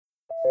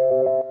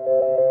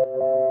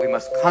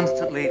must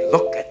constantly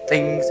look at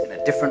things in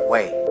a different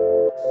way.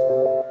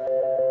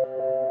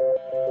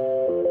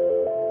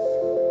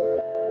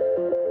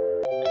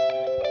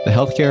 The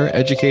Healthcare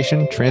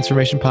Education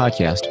Transformation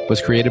Podcast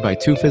was created by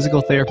two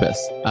physical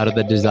therapists out of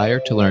the desire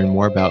to learn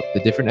more about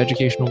the different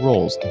educational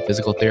roles in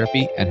physical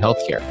therapy and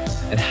healthcare,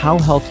 and how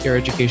healthcare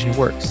education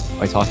works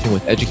by talking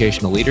with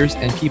educational leaders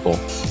and people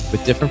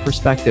with different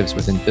perspectives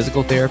within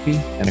physical therapy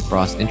and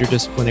across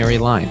interdisciplinary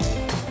lines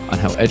on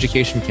how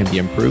education can be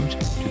improved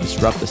to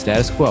disrupt the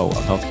status quo of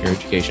healthcare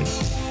education.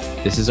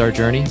 This is our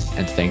journey,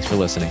 and thanks for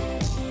listening.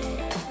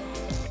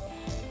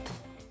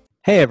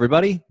 Hey,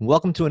 everybody.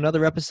 Welcome to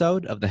another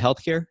episode of the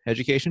Healthcare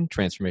Education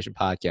Transformation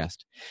Podcast.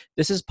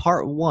 This is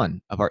part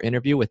one of our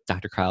interview with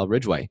Dr. Kyle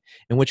Ridgeway,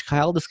 in which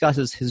Kyle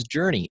discusses his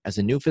journey as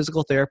a new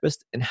physical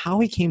therapist and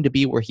how he came to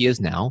be where he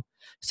is now,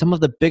 some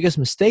of the biggest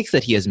mistakes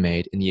that he has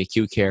made in the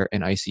acute care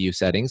and ICU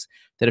settings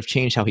that have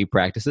changed how he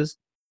practices,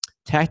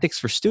 tactics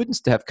for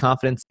students to have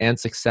confidence and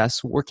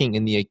success working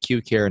in the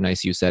acute care and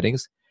ICU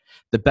settings,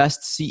 the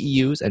best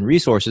CEUs and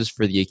resources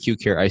for the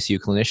acute care ICU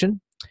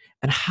clinician,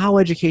 and how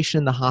education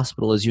in the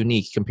hospital is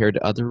unique compared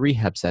to other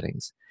rehab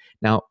settings.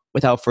 Now,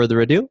 without further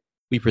ado,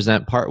 we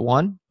present part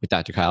one with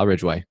Dr. Kyle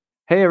Ridgeway.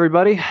 Hey,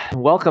 everybody.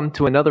 Welcome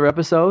to another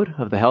episode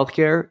of the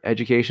Healthcare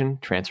Education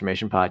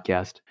Transformation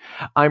Podcast.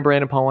 I'm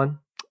Brandon Powen,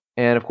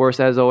 and of course,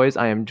 as always,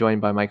 I am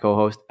joined by my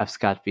co-host, F.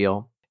 Scott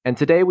Fiel. And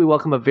today we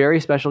welcome a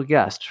very special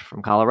guest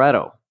from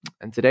Colorado.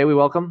 And today we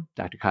welcome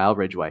Dr. Kyle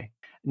Ridgeway.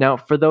 Now,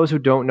 for those who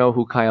don't know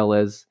who Kyle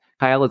is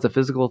a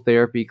physical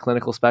therapy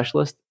clinical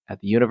specialist at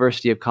the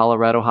University of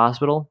Colorado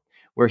Hospital,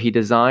 where he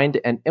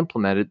designed and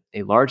implemented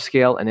a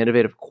large-scale and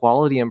innovative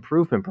quality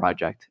improvement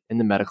project in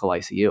the medical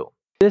ICU.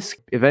 This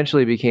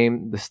eventually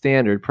became the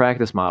standard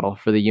practice model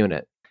for the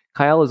unit.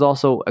 Kyle is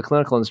also a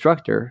clinical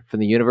instructor from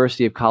the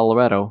University of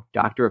Colorado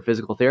Doctor of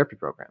Physical Therapy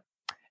program,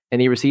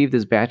 and he received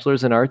his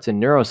bachelor's in arts in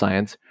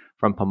neuroscience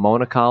from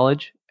Pomona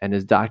College and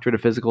his doctorate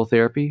of physical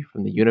therapy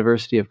from the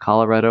University of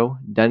Colorado,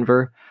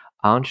 Denver,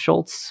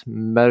 Anschutz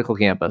Medical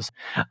Campus.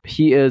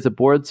 He is a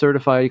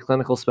board-certified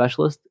clinical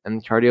specialist in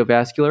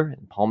cardiovascular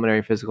and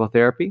pulmonary physical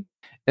therapy.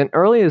 And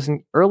early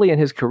in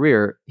his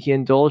career, he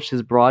indulged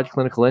his broad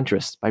clinical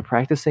interests by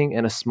practicing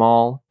in a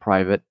small,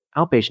 private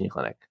outpatient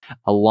clinic,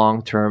 a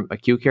long-term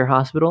acute care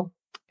hospital,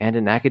 and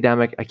an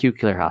academic acute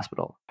care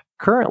hospital.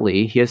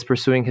 Currently, he is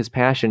pursuing his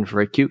passion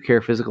for acute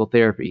care physical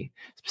therapy,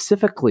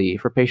 specifically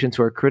for patients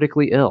who are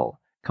critically ill,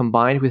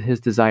 combined with his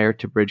desire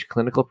to bridge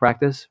clinical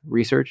practice,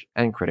 research,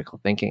 and critical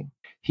thinking.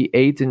 He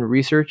aids in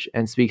research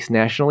and speaks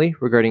nationally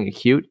regarding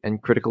acute and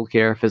critical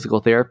care physical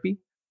therapy,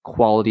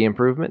 quality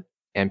improvement,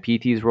 and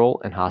PT's role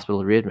in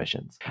hospital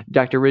readmissions.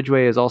 Dr.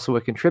 Ridgeway is also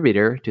a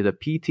contributor to the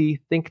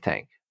PT Think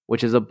Tank,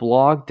 which is a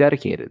blog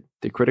dedicated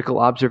to critical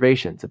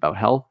observations about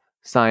health,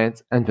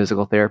 science, and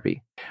physical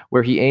therapy,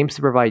 where he aims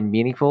to provide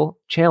meaningful,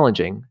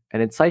 challenging,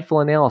 and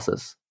insightful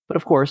analysis. But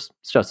of course,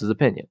 it's just his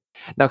opinion.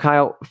 Now,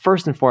 Kyle,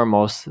 first and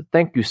foremost,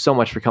 thank you so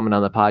much for coming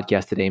on the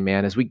podcast today,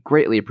 man, as we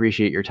greatly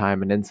appreciate your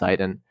time and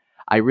insight. And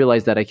I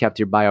realize that I kept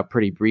your bio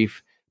pretty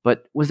brief,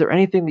 but was there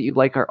anything that you'd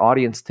like our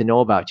audience to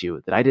know about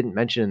you that I didn't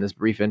mention in this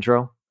brief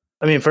intro?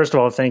 I mean, first of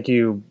all, thank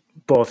you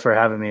both for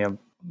having me. I'm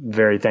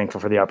very thankful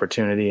for the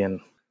opportunity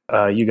and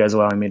you guys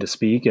allowing me to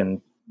speak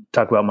and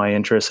talk about my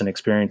interests and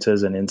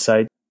experiences and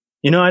insight.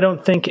 I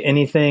don't think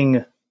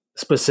anything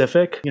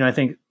specific. I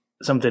think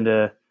something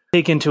to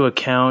take into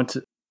account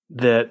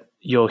that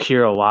you'll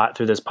hear a lot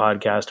through this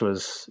podcast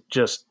was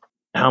just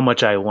how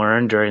much I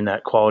learned during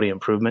that quality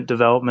improvement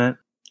development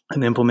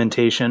and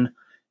implementation.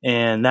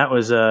 And that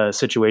was a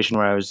situation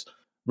where I was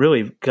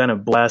really kind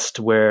of blessed,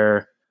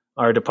 where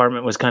our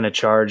department was kind of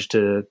charged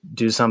to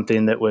do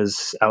something that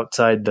was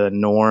outside the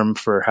norm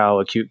for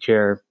how acute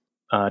care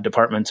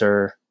departments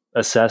are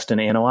assessed and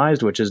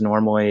analyzed, which is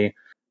normally,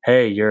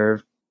 hey,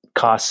 your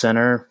cost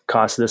center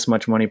costs this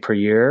much money per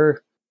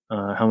year.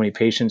 How many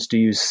patients do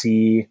you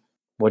see?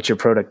 What's your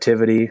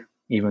productivity?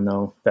 Even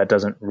though that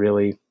doesn't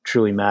really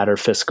truly matter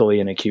fiscally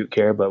in acute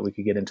care, but we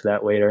could get into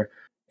that later.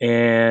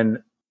 And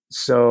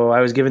so I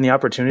was given the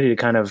opportunity to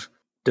kind of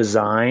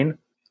design,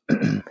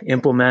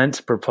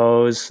 implement,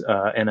 propose,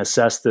 and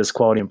assess this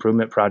quality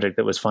improvement project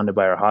that was funded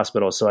by our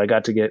hospital. So I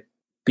got to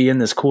be in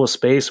this cool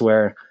space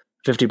where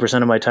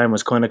 50% of my time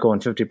was clinical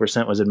and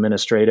 50% was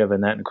administrative,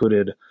 and that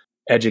included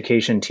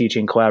education,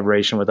 teaching,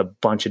 collaboration with a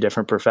bunch of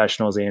different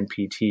professionals and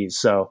PTs.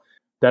 So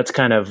that's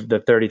kind of the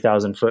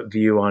 30,000 foot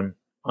view on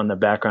the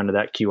background of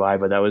that QI,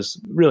 but that was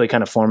really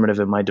kind of formative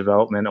in my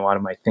development, a lot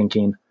of my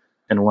thinking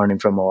and learning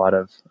from a lot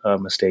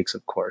of mistakes,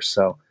 of course.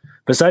 So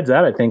besides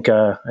that, I think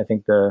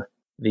the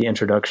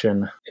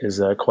introduction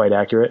is quite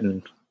accurate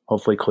and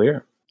hopefully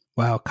clear.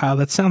 Wow, Kyle,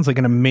 that sounds like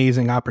an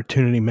amazing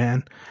opportunity,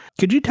 man.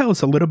 Could you tell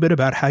us a little bit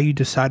about how you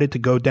decided to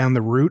go down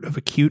the route of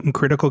acute and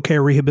critical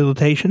care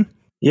rehabilitation?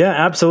 Yeah,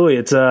 absolutely.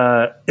 It's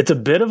a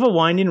bit of a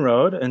winding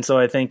road, and so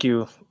I thank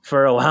you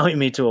for allowing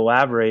me to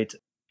elaborate.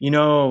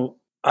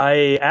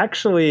 I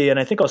actually, and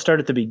I think I'll start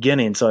at the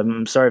beginning, so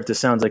I'm sorry if this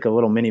sounds like a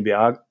little mini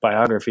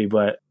biography,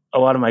 but a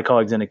lot of my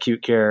colleagues in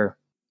acute care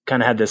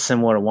kind of had this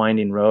similar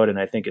winding road, and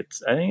I think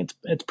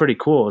it's pretty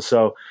cool.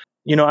 So,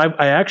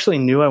 I actually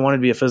knew I wanted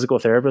to be a physical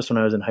therapist when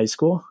I was in high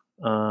school.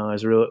 I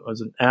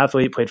was an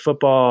athlete, played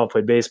football,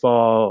 played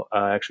baseball,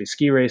 actually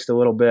ski raced a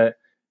little bit.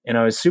 And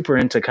I was super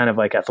into kind of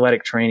like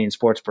athletic training,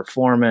 sports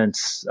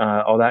performance,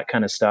 all that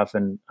kind of stuff.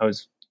 And I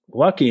was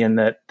lucky in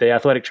that the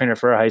athletic trainer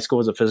for our high school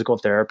was a physical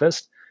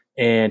therapist,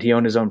 and he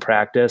owned his own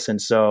practice.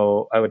 And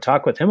so I would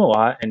talk with him a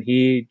lot, and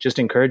he just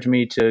encouraged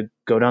me to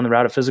go down the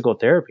route of physical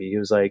therapy. He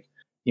was like,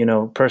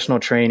 personal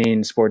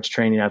training, sports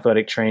training,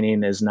 athletic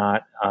training is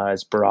not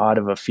as broad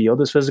of a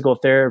field as physical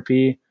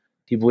therapy.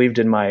 He believed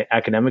in my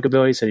academic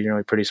ability, said, you're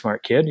a pretty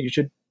smart kid. You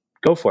should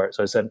go for it.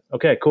 So I said,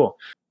 okay, cool.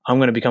 I'm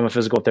going to become a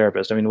physical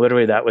therapist. I mean,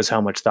 literally that was how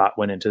much thought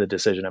went into the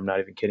decision. I'm not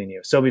even kidding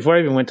you. So before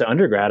I even went to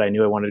undergrad, I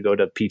knew I wanted to go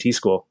to PT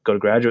school, go to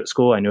graduate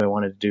school. I knew I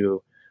wanted to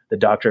do the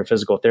doctor of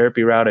physical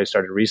therapy route. I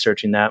started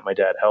researching that. My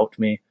dad helped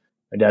me.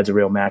 My dad's a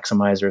real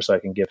maximizer, so I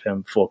can give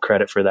him full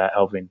credit for that,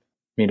 helping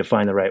me to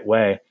find the right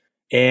way.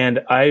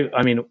 And I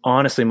mean,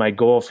 honestly, my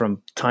goal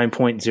from time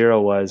point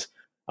zero was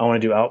I want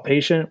to do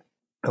outpatient.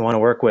 I want to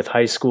work with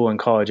high school and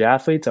college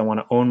athletes. I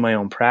want to own my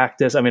own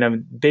practice. I mean,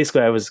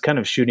 I was kind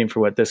of shooting for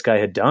what this guy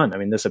had done. I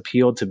mean, this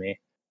appealed to me.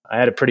 I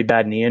had a pretty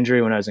bad knee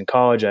injury when I was in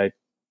college. I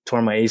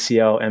tore my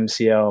ACL,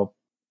 MCL,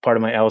 part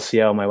of my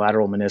LCL, my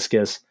lateral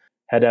meniscus,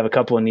 had to have a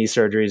couple of knee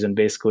surgeries, and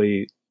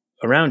basically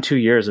around 2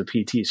 years of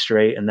PT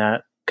straight. And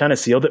that kind of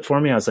sealed it for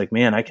me. I was like,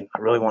 man, I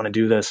really want to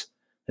do this.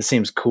 This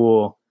seems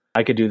cool.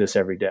 I could do this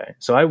every day.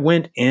 So I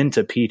went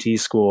into PT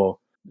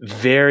school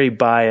very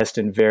biased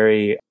and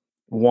very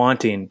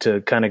wanting to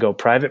kind of go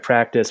private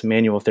practice,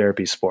 manual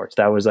therapy, sports.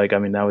 That was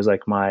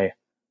like my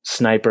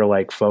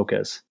sniper-like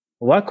focus.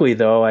 Luckily,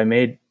 though, I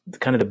made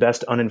kind of the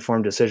best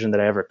uninformed decision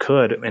that I ever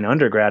could in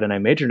undergrad, and I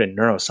majored in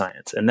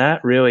neuroscience. And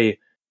that really,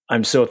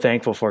 I'm so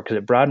thankful for, because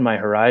it broadened my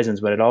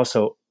horizons, but it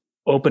also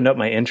opened up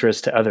my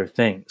interest to other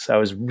things. I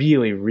was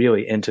really,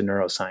 really into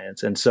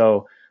neuroscience. And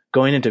so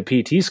going into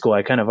PT school,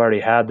 I kind of already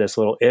had this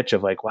little itch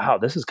of like, wow,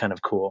 this is kind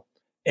of cool.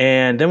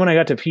 And then when I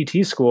got to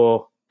PT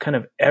school, kind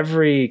of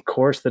every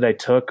course that I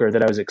took or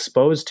that I was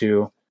exposed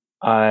to,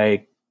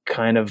 I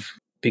kind of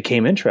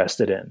became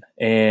interested in.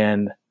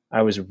 And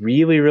I was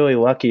really, really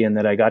lucky in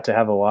that I got to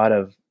have a lot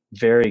of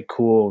very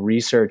cool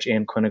research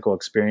and clinical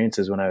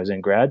experiences when I was in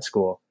grad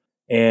school.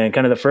 And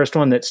kind of the first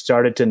one that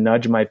started to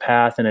nudge my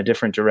path in a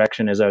different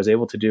direction is I was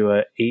able to do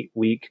a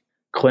 8-week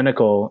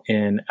clinical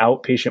in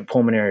outpatient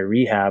pulmonary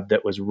rehab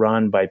that was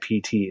run by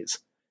PTs.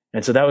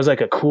 And so that was like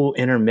a cool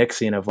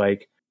intermixing of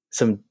like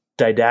some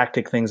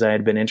didactic things I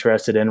had been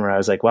interested in, where I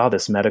was like, wow,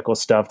 this medical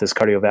stuff, this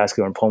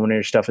cardiovascular and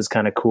pulmonary stuff is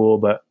kind of cool,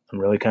 but I'm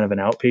really kind of an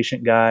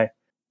outpatient guy.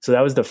 So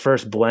that was the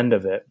first blend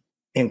of it.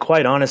 And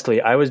quite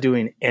honestly, I was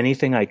doing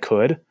anything I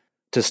could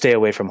to stay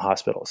away from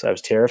hospitals. I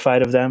was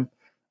terrified of them.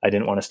 I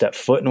didn't want to step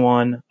foot in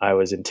one. I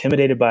was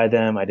intimidated by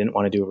them. I didn't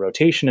want to do a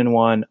rotation in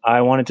one.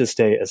 I wanted to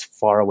stay as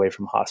far away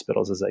from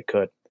hospitals as I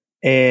could.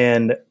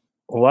 And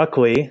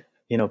luckily,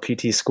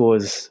 PT school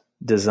is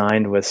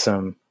designed with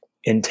some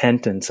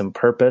intent and some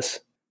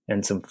purpose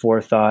and some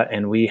forethought.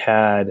 And we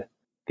had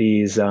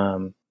these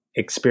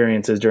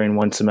experiences during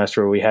one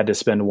semester where we had to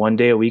spend 1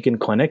 day a week in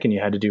clinic, and you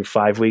had to do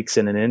 5 weeks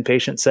in an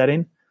inpatient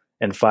setting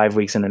and 5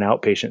 weeks in an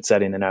outpatient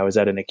setting. And I was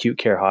at an acute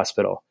care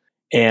hospital.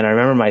 And I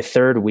remember my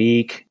third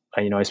week,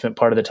 I spent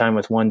part of the time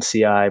with one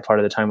CI, part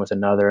of the time with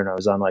another, and I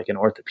was on like an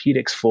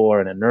orthopedics floor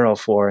and a neuro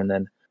floor. And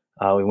then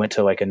we went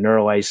to like a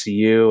neuro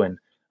ICU. And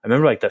I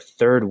remember like the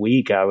third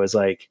week, I was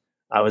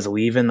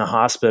leaving the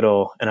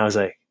hospital, and I was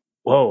like,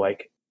 whoa,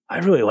 like, I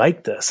really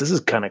like this. This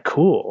is kind of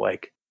cool.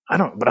 Like,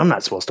 but I'm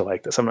not supposed to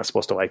like this. I'm not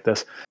supposed to like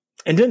this.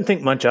 And didn't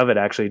think much of it,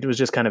 actually. It was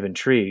just kind of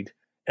intrigued.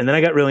 And then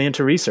I got really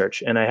into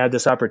research, and I had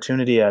this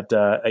opportunity at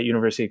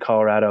University of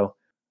Colorado,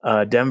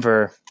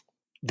 Denver.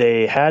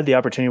 They had the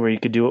opportunity where you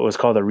could do what was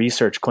called a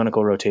research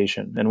clinical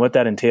rotation. And what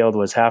that entailed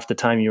was half the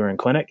time you were in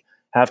clinic,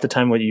 half the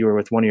time what you were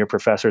with one of your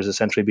professors,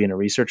 essentially being a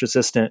research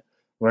assistant,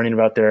 learning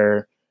about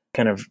their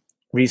kind of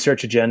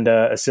research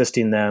agenda,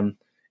 assisting them.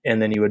 And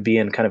then you would be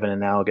in kind of an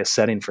analogous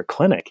setting for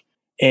clinic.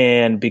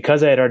 And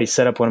because I had already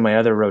set up one of my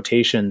other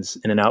rotations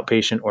in an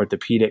outpatient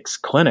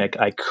orthopedics clinic,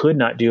 I could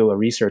not do a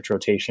research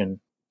rotation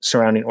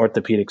surrounding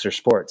orthopedics or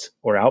sports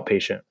or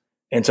outpatient.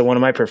 And so one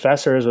of my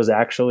professors was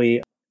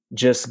actually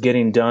just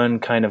getting done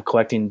kind of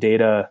collecting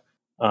data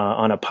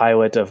on a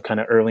pilot of kind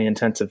of early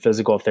intensive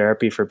physical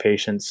therapy for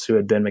patients who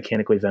had been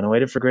mechanically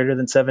ventilated for greater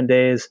than 7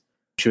 days.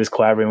 She was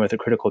collaborating with a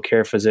critical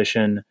care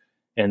physician,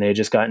 and they had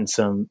just gotten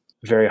some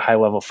very high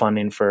level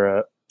funding for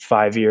a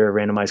 5-year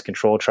randomized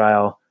control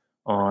trial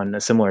on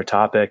a similar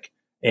topic.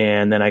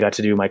 And then I got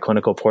to do my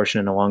clinical portion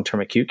in a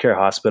long-term acute care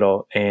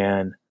hospital,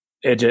 and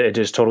it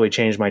just totally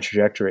changed my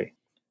trajectory.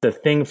 The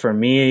thing for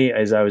me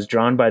is I was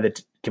drawn by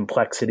the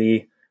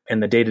complexity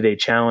and the day-to-day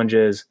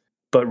challenges,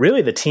 but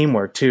really the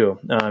teamwork too.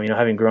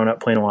 Having grown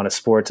up playing a lot of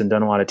sports and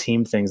done a lot of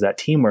team things, that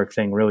teamwork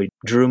thing really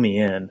drew me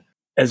in,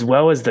 as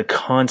well as the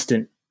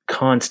constant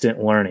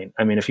learning.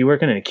 I mean, if you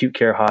work in an acute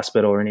care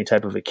hospital or any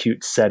type of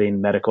acute setting,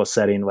 medical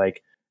setting,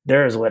 like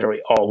there is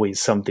literally always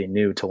something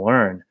new to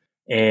learn.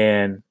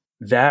 And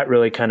that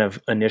really kind of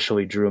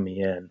initially drew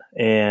me in.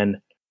 And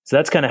so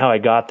that's kind of how I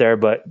got there.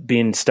 But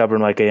being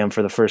stubborn like I am,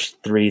 for the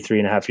first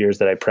 3.5 years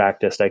that I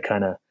practiced, I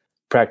kind of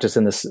practiced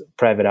in this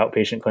private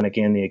outpatient clinic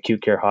and the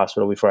acute care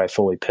hospital before I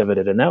fully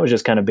pivoted. And that was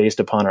just kind of based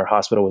upon our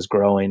hospital was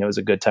growing. It was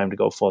a good time to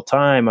go full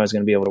time. I was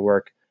going to be able to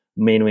work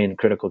mainly in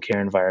critical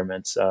care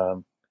environments.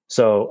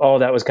 So all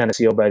that was kind of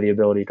sealed by the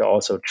ability to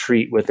also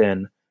treat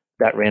within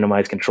that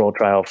randomized control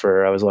trial.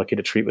 I was lucky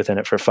to treat within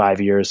it for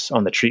 5 years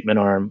on the treatment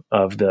arm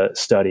of the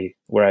study,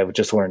 where I would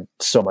just learn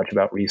so much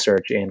about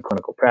research and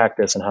clinical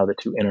practice and how the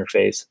two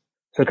interface.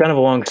 So kind of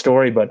a long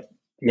story, but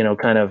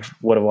kind of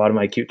what a lot of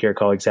my acute care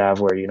colleagues have,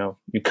 where,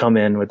 you come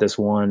in with this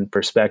one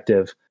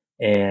perspective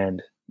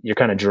and you're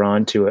kind of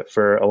drawn to it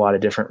for a lot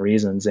of different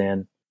reasons.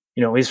 And,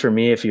 at least for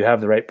me, if you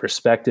have the right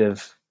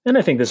perspective, and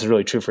I think this is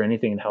really true for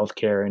anything in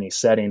healthcare, any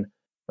setting,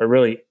 or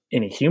really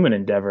any human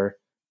endeavor,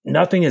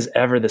 nothing is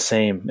ever the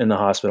same in the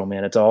hospital,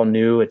 man. It's all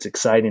new. It's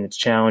exciting. It's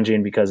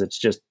challenging because it's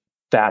just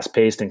fast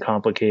paced and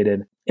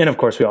complicated. And of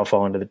course, we all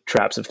fall into the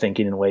traps of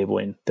thinking and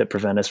labeling that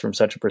prevent us from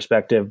such a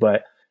perspective.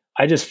 But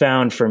I just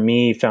found, for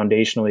me,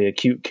 foundationally,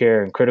 acute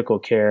care and critical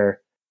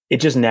care, it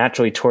just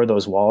naturally tore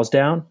those walls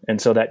down. And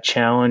so that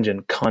challenge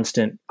and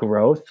constant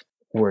growth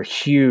were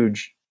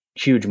huge,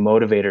 huge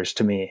motivators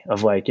to me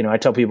of like, I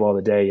tell people all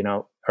the day,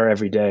 or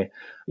every day,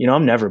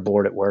 I'm never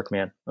bored at work,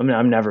 man.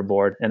 I'm never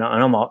bored. And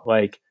I'm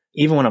like,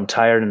 even when I'm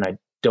tired and I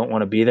don't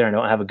want to be there and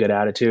don't have a good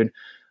attitude,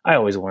 I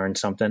always learn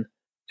something.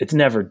 It's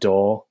never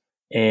dull.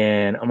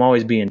 And I'm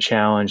always being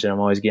challenged, and I'm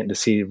always getting to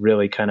see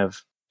really kind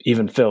of,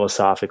 even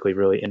philosophically,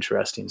 really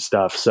interesting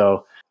stuff.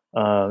 So,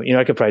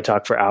 I could probably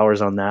talk for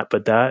hours on that,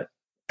 but that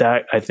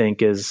I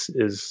think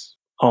is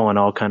all in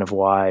all kind of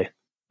why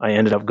I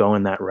ended up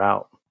going that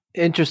route.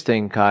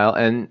 Interesting, Kyle.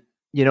 And,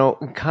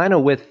 kind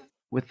of with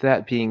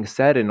that being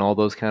said and all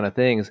those kind of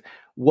things,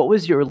 what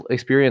was your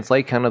experience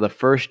like kind of the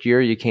first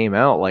year you came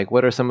out? Like,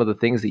 what are some of the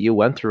things that you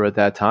went through at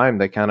that time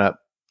that kind of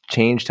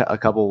changed a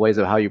couple of ways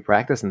of how you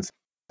practice and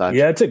such?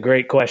 Yeah, it's a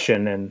great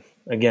question. And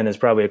again, it's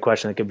probably a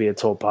question that could be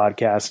its whole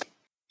podcast.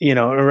 It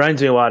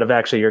reminds me a lot of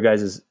actually your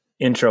guys'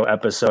 intro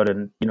episode.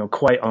 And,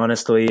 quite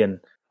honestly,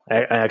 and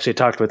I actually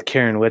talked with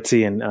Karen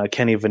Witzy and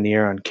Kenny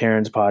Veneer on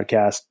Karen's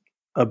podcast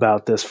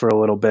about this for a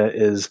little bit.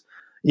 Is,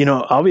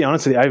 I'll be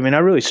honest with you. I mean, I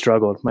really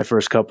struggled my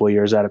first couple of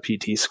years out of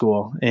PT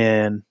school.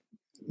 And,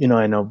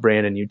 I know,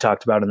 Brandon, you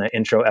talked about in that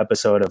intro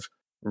episode of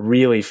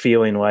really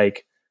feeling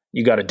like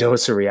you got a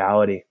dose of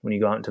reality when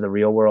you go out into the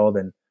real world,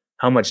 and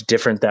how much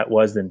different that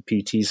was than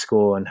PT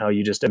school, and how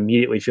you just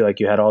immediately feel like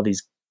you had all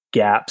these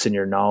gaps in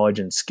your knowledge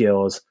and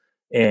skills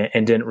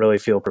and didn't really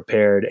feel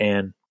prepared.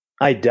 And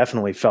I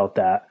definitely felt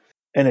that.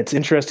 And it's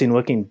interesting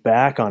looking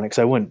back on it, because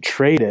I wouldn't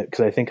trade it,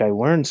 because I think I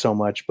learned so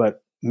much.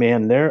 But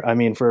man,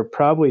 for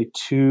probably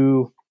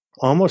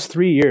almost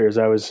 3 years,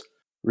 I was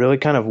really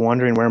kind of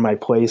wondering where my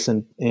place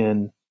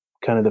in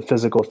kind of the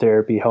physical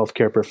therapy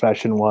healthcare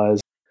profession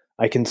was.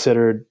 I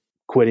considered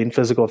quitting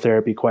physical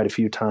therapy quite a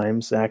few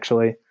times,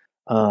 actually.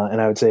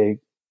 And I would say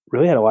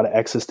really had a lot of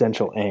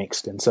existential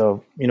angst. And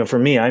so, for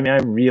me, I mean, I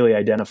really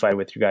identified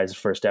with you guys'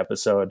 first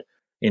episode,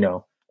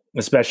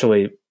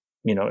 especially,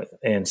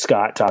 and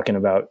Scott talking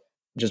about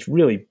just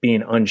really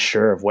being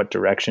unsure of what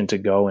direction to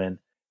go in.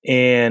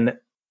 And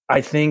I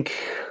think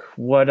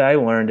what I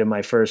learned in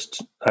my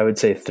first, I would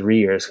say 3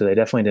 years, because I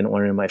definitely didn't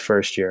learn in my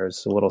first year,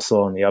 it's a little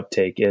slow in the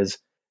uptake, is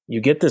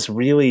you get this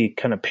really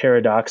kind of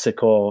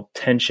paradoxical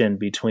tension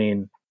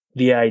between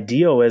the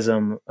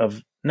idealism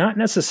of not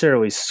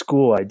necessarily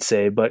school, I'd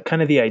say, but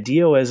kind of the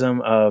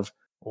idealism of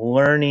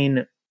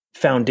learning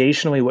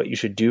foundationally what you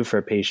should do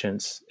for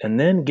patients, and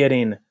then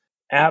getting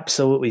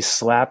absolutely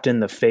slapped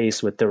in the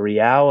face with the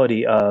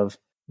reality of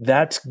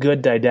that's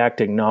good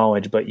didactic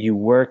knowledge, but you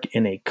work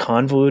in a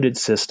convoluted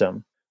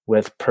system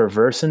with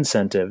perverse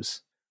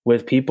incentives,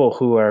 with people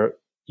who are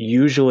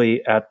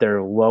usually at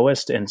their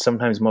lowest and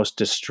sometimes most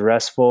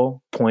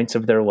distressful points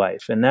of their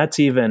life. And that's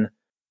even,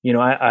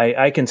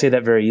 I can say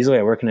that very easily.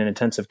 I work in an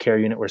intensive care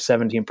unit where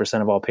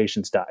 17% of all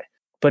patients die.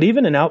 But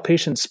even in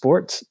outpatient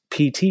sports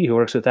PT who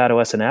works with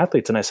adolescent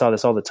athletes, and I saw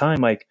this all the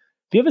time, like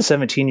if you have a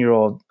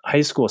 17-year-old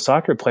high school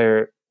soccer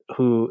player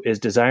who is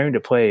desiring to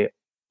play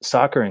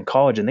soccer in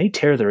college and they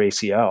tear their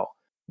ACL,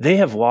 they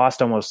have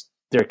lost almost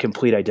their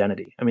complete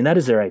identity. I mean, that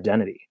is their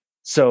identity.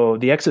 So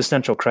the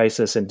existential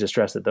crisis and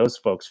distress that those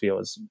folks feel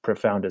is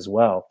profound as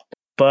well.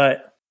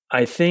 But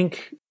I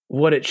think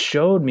what it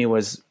showed me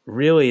was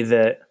really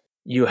that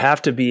you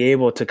have to be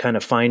able to kind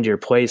of find your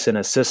place in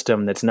a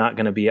system that's not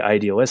going to be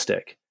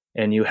idealistic.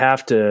 And you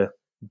have to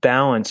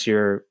balance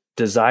your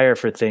desire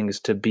for things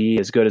to be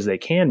as good as they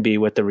can be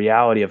with the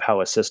reality of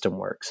how a system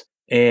works.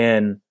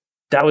 And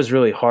that was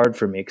really hard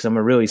for me because I'm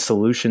a really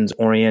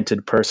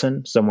solutions-oriented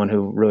person, someone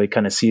who really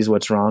kind of sees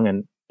what's wrong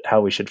and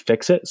how we should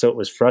fix it. So it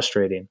was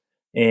frustrating.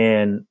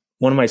 And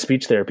one of my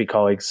speech therapy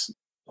colleagues,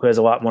 who has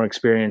a lot more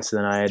experience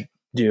than I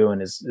do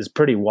and is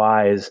pretty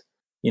wise,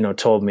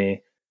 told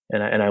me,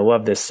 and I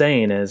love this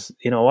saying, is,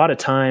 a lot of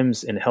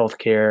times in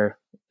healthcare,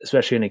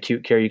 especially in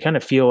acute care, you kind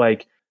of feel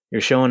like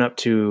you're showing up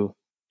to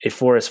a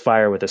forest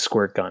fire with a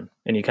squirt gun,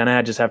 and you kind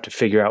of just have to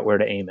figure out where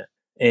to aim it.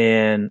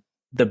 And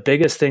the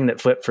biggest thing that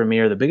flipped for me,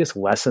 or the biggest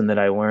lesson that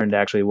I learned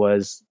actually,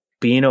 was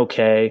being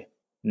okay,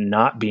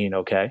 not being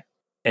okay,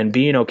 and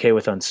being okay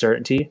with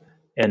uncertainty,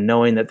 and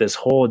knowing that this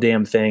whole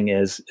damn thing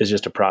is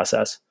just a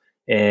process,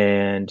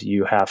 and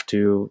you have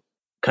to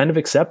kind of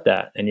accept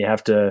that, and you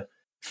have to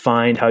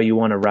find how you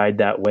want to ride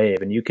that wave.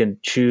 And you can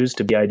choose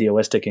to be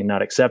idealistic and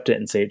not accept it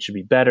and say it should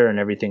be better and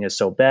everything is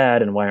so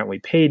bad and why aren't we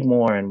paid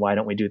more and why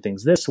don't we do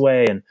things this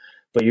way,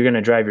 but you're going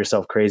to drive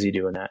yourself crazy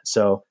doing that.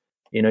 So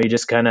you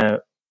just kind of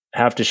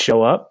have to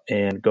show up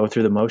and go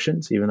through the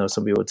motions, even though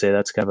some people would say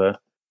that's kind of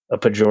a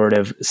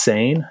pejorative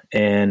saying,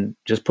 and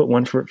just put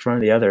one foot in front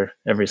of the other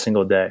every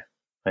single day.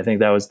 I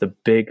think that was the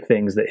big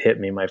things that hit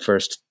me my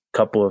first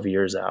couple of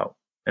years out.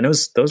 And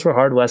those were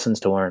hard lessons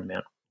to learn,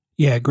 man.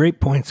 Yeah,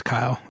 great points,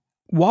 Kyle.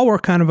 While we're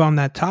kind of on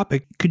that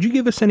topic, could you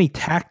give us any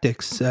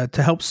tactics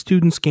to help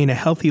students gain a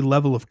healthy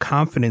level of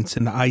confidence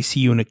in the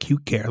ICU and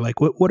acute care? Like,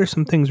 what are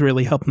some things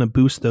really helping to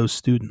boost those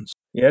students?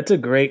 Yeah, it's a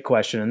great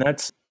question. And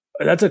that's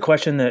a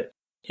question that,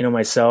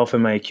 myself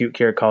and my acute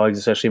care colleagues,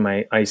 especially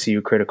my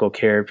ICU critical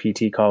care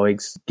PT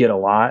colleagues, get a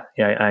lot.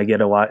 Yeah, I get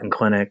a lot in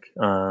clinic.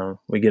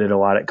 We get it a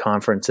lot at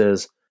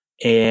conferences.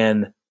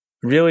 And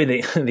really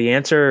the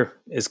answer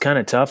is kind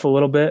of tough a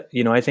little bit.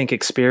 I think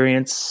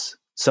experience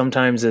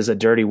sometimes is a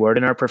dirty word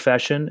in our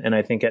profession, and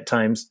I think at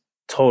times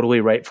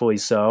totally rightfully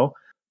so.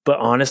 But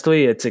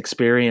honestly, it's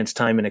experience,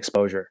 time, and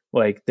exposure.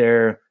 Like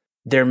there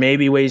may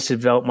be ways to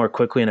develop more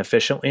quickly and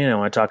efficiently, and I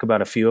want to talk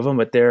about a few of them,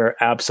 but there are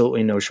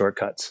absolutely no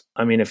shortcuts.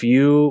 I mean, if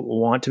you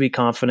want to be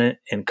confident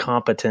and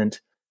competent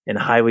and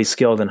highly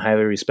skilled and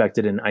highly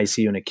respected in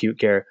ICU and acute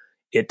care,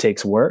 it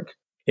takes work,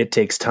 it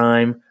takes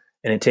time,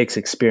 and it takes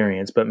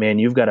experience. But man,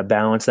 you've got to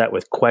balance that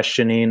with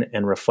questioning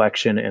and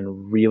reflection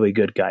and really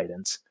good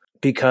guidance.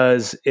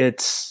 Because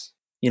it's,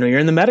 you're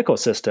in the medical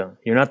system.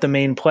 You're not the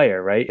main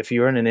player, right? If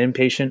you're in an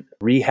inpatient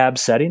rehab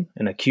setting,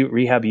 an acute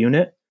rehab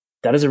unit,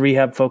 that is a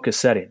rehab focused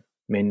setting.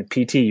 I mean,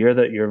 PT,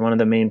 you're one of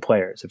the main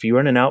players. If you are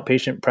in an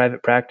outpatient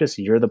private practice,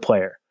 you're the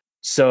player.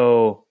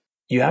 So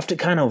you have to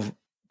kind of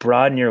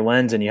broaden your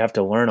lens and you have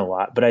to learn a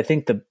lot. But I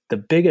think the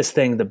biggest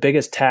thing, the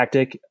biggest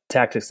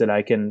tactics that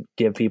I can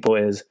give people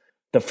is,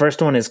 the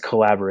first one is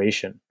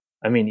collaboration.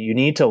 I mean, you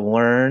need to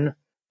learn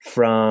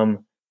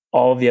from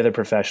all of the other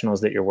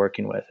professionals that you're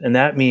working with. And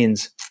that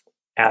means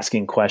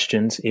asking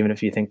questions, even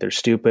if you think they're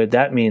stupid.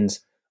 That means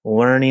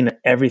learning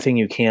everything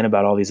you can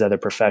about all these other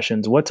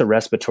professions. What's a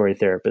respiratory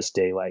therapist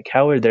day like?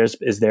 How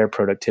is their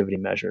productivity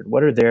measured?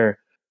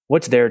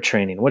 What's their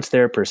training? What's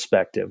their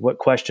perspective? What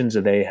questions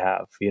do they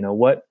have?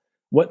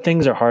 What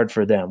things are hard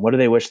for them? What do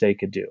they wish they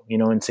could do?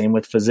 And same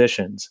with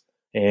physicians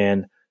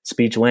and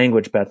speech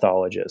language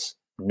pathologists,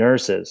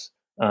 nurses,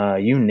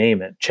 you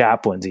name it,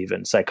 chaplains,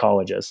 even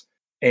psychologists.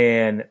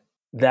 And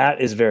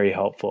that is very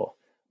helpful.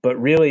 But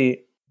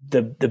really,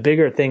 the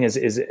bigger thing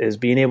is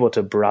being able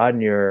to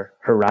broaden your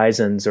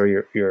horizons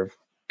or your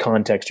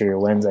context or your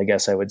lens, I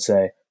guess I would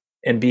say,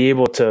 and be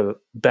able to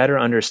better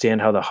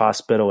understand how the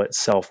hospital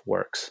itself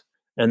works.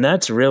 And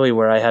that's really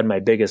where I had my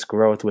biggest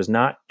growth, was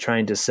not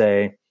trying to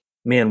say,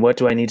 man, what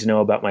do I need to know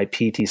about my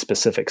PT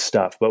specific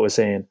stuff, but was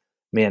saying,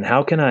 man,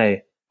 how can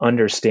I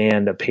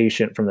understand a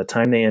patient from the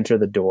time they enter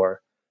the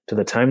door to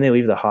the time they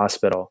leave the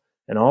hospital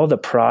and all the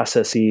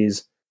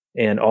processes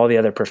and all the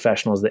other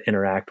professionals that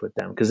interact with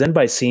them. Because then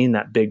by seeing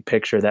that big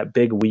picture, that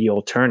big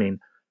wheel turning,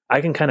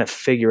 I can kind of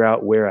figure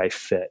out where I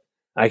fit.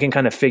 I can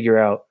kind of figure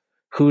out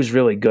who's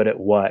really good at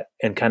what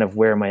and kind of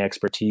where my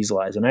expertise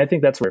lies. And I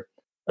think that's where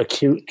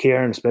acute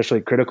care and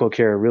especially critical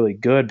care are really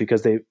good,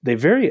 because they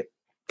very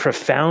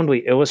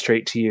profoundly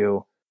illustrate to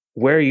you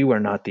where you are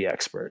not the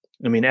expert.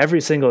 I mean,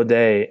 every single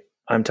day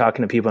I'm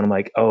talking to people and I'm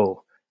like,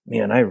 oh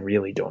man, I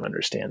really don't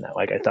understand that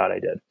like I thought I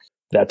did.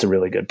 That's a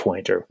really good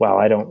point. Or, wow,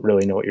 I don't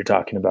really know what you're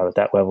talking about at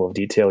that level of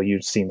detail.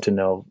 You seem to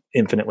know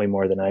infinitely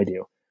more than I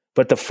do.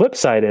 But the flip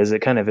side is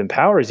it kind of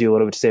empowers you a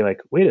little bit to say like,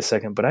 wait a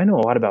second, but I know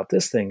a lot about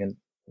this thing. And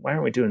why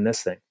aren't we doing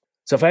this thing?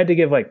 So if I had to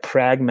give like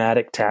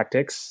pragmatic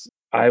tactics,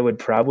 I would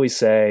probably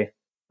say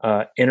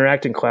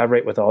interact and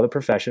collaborate with all the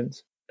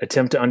professions,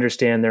 attempt to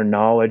understand their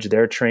knowledge,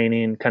 their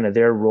training, kind of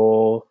their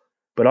role,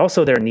 but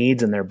also their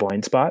needs and their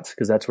blind spots,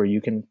 because that's where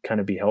you can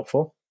kind of be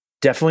helpful.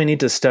 Definitely need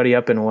to study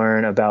up and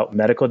learn about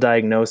medical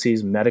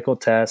diagnoses, medical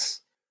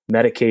tests,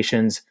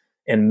 medications,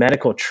 and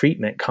medical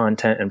treatment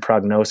content and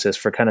prognosis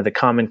for kind of the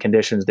common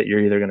conditions that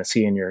you're either going to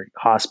see in your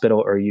hospital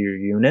or your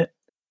unit.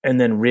 And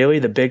then really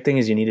the big thing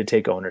is you need to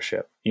take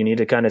ownership. You need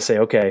to kind of say,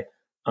 okay,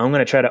 I'm going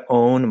to try to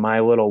own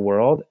my little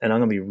world, and I'm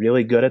going to be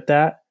really good at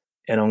that.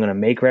 And I'm going to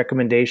make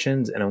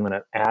recommendations, and I'm going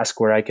to ask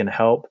where I can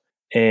help.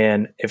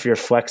 And if you're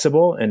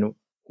flexible and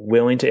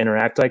willing to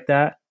interact like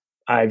that,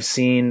 I've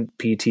seen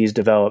PTs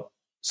develop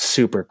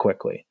super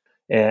quickly.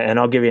 And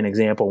I'll give you an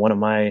example. One of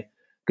my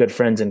good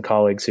friends and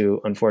colleagues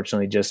who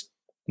unfortunately just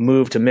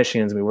moved to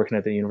Michigan, is working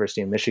at the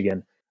University of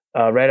Michigan.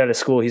 Right out of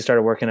school, he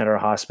started working at our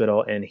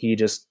hospital, and he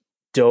just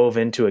dove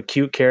into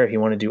acute care. He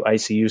wanted to do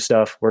ICU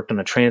stuff, worked on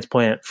a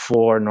transplant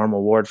floor,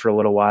 normal ward for a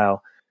little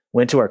while,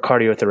 went to our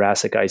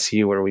cardiothoracic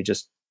ICU where we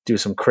just do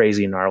some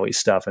crazy gnarly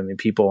stuff. I mean,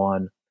 people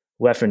on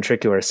left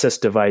ventricular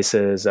assist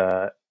devices,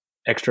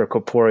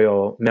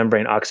 extracorporeal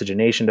membrane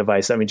oxygenation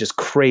device. I mean, just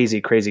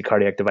crazy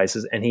cardiac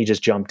devices. And he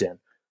just jumped in.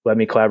 Let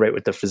me collaborate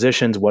with the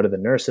physicians. What do the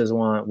nurses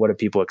want? What do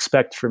people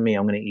expect from me?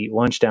 I'm going to eat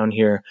lunch down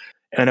here.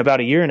 And about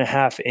a year and a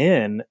half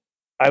in,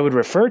 I would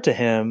refer to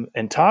him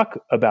and talk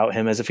about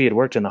him as if he had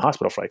worked in the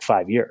hospital for like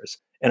 5 years.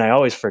 And I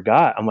always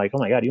forgot. I'm like, oh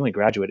my God, you only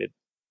graduated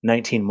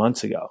 19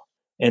 months ago.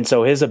 And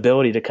so his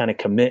ability to kind of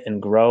commit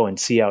and grow and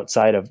see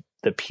outside of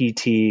the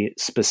PT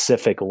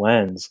specific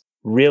lens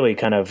really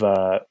kind of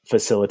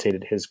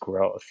facilitated his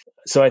growth.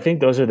 So I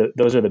think those are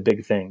the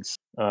big things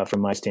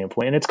from my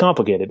standpoint. And it's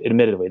complicated,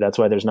 admittedly. That's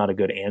why there's not a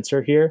good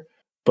answer here.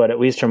 But at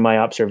least from my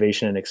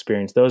observation and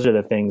experience, those are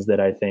the things that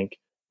I think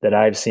that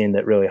I've seen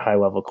that really high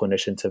level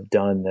clinicians have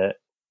done that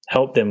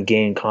help them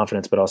gain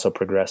confidence, but also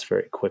progress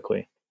very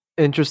quickly.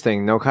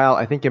 Interesting. No, Kyle,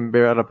 I think you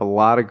brought up a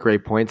lot of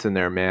great points in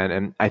there, man.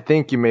 And I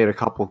think you made a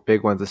couple of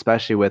big ones,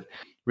 especially with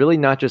really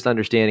not just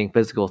understanding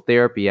physical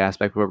therapy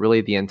aspect, but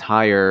really the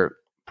entire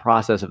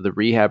process of the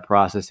rehab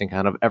process and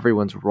kind of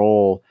everyone's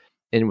role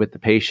in with the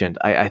patient.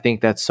 I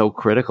think that's so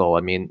critical.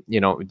 I mean,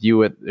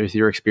 there's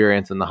your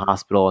experience in the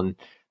hospital and,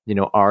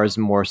 ours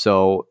more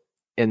so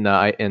in the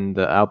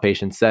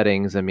outpatient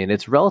settings. I mean,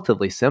 it's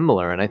relatively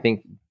similar. And I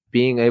think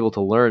being able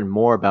to learn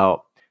more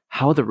about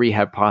how the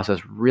rehab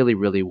process really,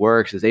 really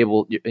works is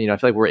able, I feel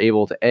like we're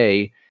able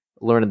to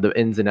learn the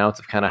ins and outs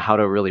of kind of how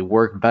to really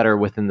work better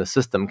within the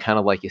system, kind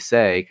of like you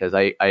say, because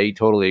I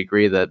totally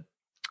agree that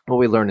what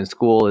we learn in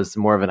school is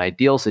more of an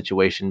ideal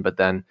situation, but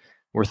then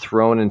we're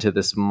thrown into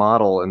this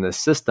model and this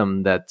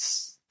system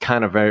that's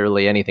kind of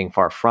rarely anything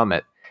far from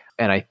it.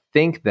 And I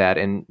think that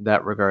in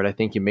that regard, I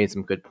think you made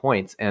some good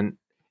points. And,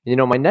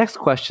 my next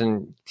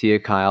question to you,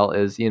 Kyle,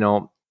 is,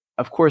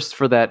 of course,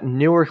 for that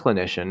newer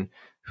clinician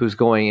who's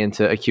going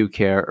into acute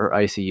care or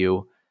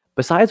ICU,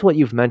 besides what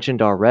you've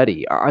mentioned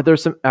already, are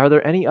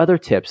there any other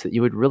tips that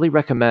you would really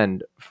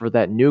recommend for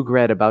that new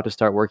grad about to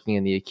start working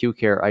in the acute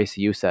care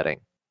ICU setting?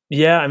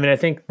 Yeah, I mean, I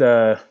think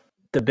the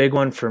big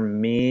one for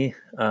me,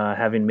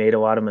 having made a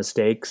lot of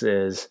mistakes,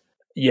 is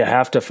you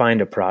have to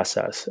find a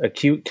process.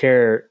 Acute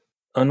care,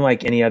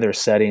 unlike any other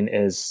setting,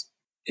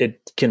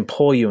 it can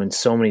pull you in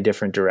so many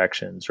different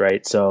directions,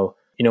 right? So,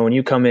 when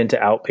you come into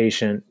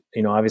outpatient,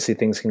 obviously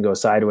things can go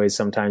sideways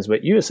sometimes,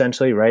 but you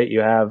essentially, right,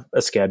 you have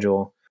a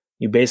schedule.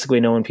 You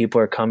basically know when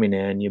people are coming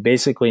in. You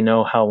basically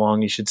know how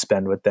long you should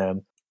spend with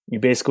them. You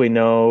basically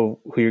know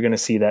who you're going to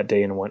see that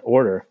day in what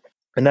order.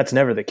 And that's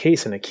never the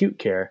case in acute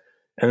care.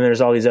 And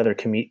there's all these other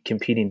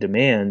competing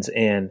demands.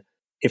 And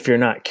if you're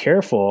not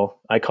careful,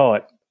 I call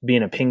it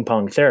being a ping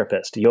pong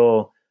therapist.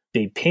 You'll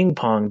be ping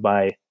ponged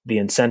by the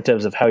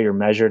incentives of how you're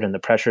measured and the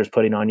pressure is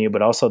putting on you,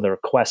 but also the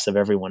requests of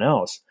everyone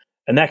else.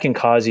 And that can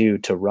cause you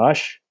to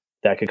rush.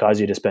 That could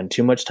cause you to spend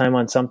too much time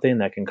on something.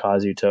 That can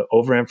cause you to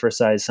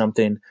overemphasize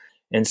something.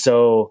 And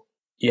so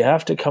you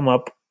have to come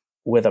up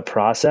with a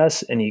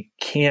process, and you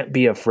can't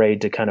be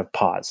afraid to kind of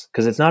pause,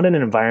 because it's not in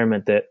an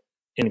environment that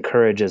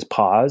encourages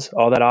pause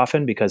all that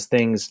often, because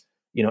things,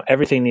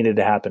 everything needed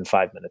to happen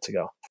 5 minutes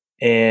ago.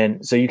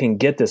 And so you can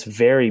get this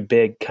very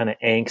big kind of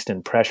angst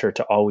and pressure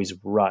to always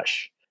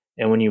rush.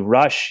 And when you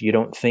rush, you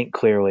don't think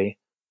clearly.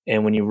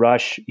 And when you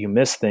rush, you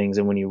miss things.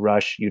 And when you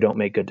rush, you don't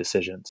make good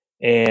decisions.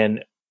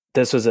 And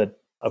this was an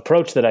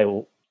approach that I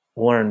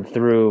learned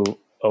through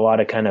a lot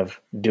of kind of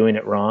doing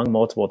it wrong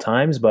multiple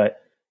times, but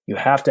you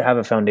have to have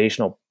a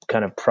foundational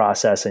kind of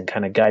process and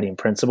kind of guiding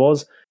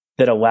principles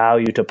that allow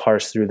you to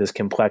parse through this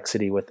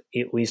complexity with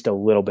at least a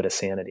little bit of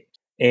sanity.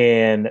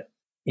 And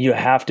you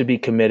have to be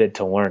committed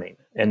to learning,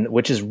 and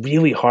which is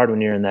really hard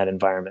when you're in that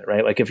environment,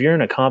 right? Like if you're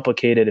in a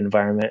complicated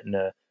environment, and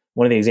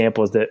one of the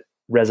examples that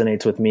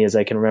resonates with me is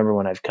I can remember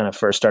when I kind of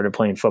first started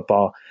playing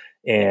football,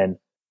 and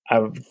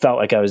I felt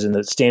like I was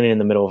standing in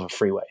the middle of a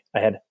freeway. I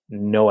had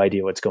no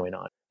idea what's going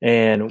on.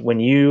 And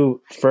when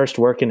you first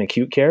work in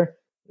acute care,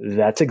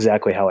 that's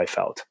exactly how I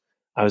felt.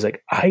 I was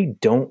like, I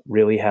don't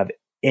really have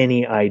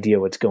any idea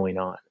what's going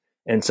on.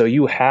 And so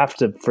you have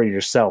to, for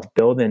yourself,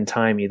 build in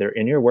time either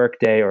in your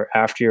workday or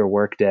after your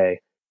workday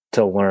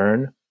to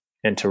learn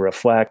and to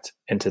reflect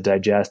and to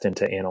digest and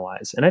to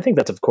analyze. And I think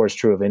that's, of course,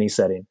 true of any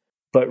setting.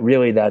 But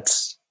really,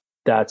 that's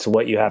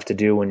what you have to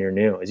do when you're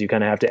new, is you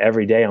kind of have to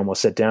every day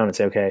almost sit down and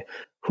say, okay,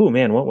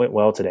 man, what went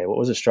well today? What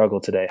was a struggle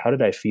today? How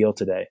did I feel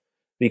today?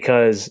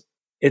 Because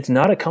it's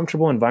not a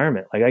comfortable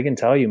environment. Like I can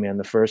tell you, man,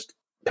 the first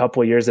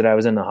couple of years that I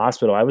was in the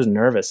hospital, I was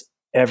nervous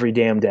every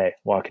damn day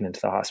walking into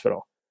the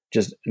hospital.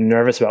 Just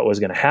nervous about what was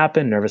going to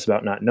happen, nervous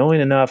about not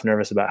knowing enough,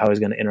 nervous about how I was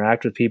going to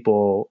interact with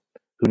people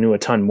who knew a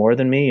ton more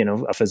than me,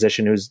 a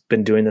physician who's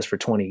been doing this for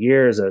 20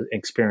 years, an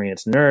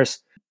experienced nurse,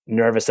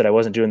 nervous that I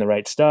wasn't doing the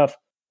right stuff.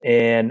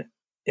 And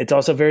it's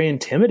also very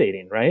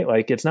intimidating, right?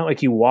 Like it's not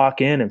like you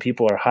walk in and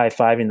people are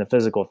high-fiving the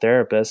physical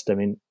therapist. I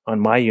mean, on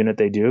my unit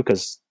they do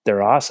because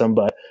they're awesome,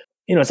 but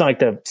it's not like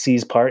the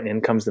C's part and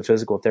in comes the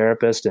physical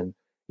therapist, and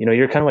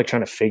you're kind of like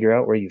trying to figure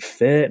out where you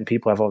fit, and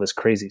people have all this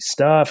crazy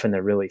stuff and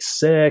they're really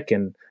sick,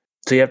 and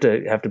so you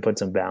have to put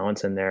some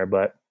balance in there.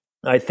 But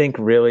I think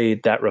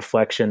really that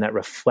reflection, that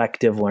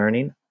reflective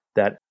learning,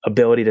 that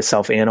ability to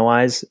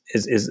self-analyze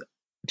is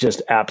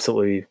just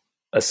absolutely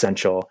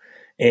essential.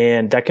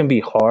 And that can be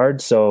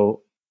hard.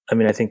 So, I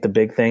mean, I think the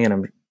big thing, and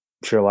I'm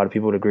sure a lot of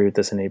people would agree with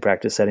this in a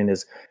practice setting,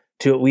 is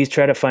to at least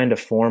try to find a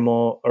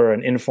formal or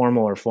an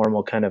informal or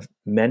formal kind of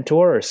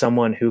mentor or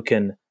someone who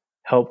can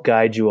help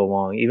guide you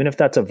along, even if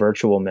that's a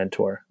virtual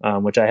mentor,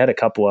 which I had a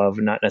couple of,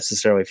 not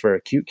necessarily for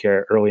acute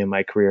care early in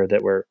my career,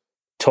 that were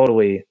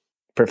totally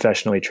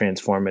professionally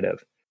transformative.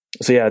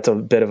 So yeah, it's a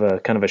bit of a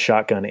kind of a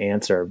shotgun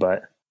answer,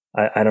 but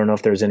I don't know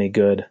if there's any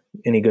good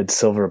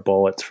silver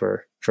bullets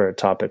for a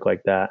topic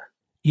like that.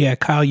 Yeah,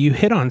 Kyle, you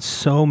hit on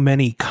so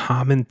many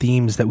common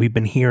themes that we've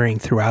been hearing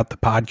throughout the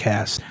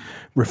podcast.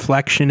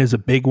 Reflection is a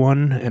big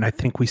one, and I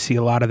think we see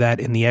a lot of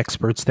that in the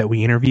experts that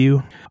we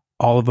interview.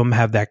 All of them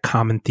have that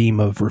common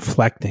theme of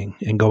reflecting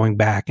and going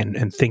back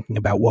and thinking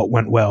about what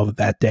went well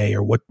that day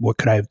or what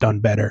could I have done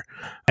better.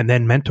 And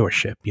then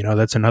mentorship,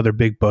 that's another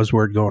big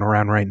buzzword going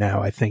around right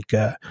now. I think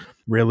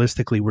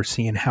realistically, we're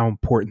seeing how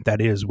important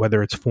that is,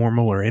 whether it's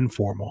formal or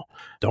informal.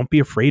 Don't be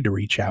afraid to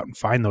reach out and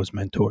find those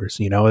mentors.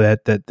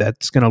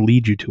 That's going to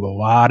lead you to a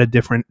lot of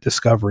different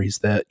discoveries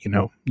that,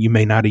 you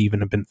may not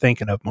even have been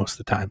thinking of most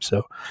of the time.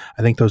 So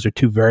I think those are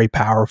two very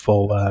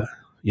powerful,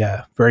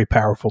 very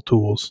powerful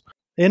tools.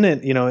 And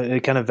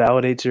it kind of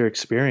validates your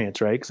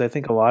experience, right? Because I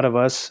think a lot of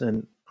us,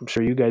 and I'm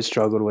sure you guys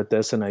struggled with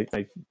this, and I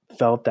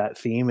felt that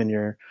theme in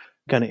your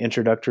kind of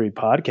introductory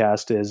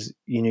podcast is,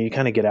 you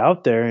kind of get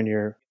out there and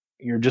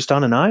you're just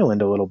on an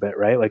island a little bit,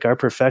 right? Like our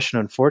profession,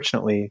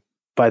 unfortunately,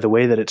 by the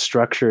way that it's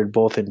structured,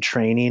 both in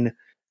training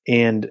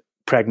and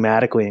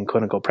pragmatically in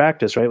clinical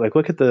practice, right? Like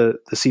look at the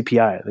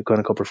CPI, the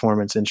clinical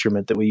performance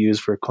instrument that we use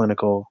for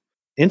clinical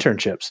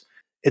internships.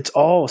 It's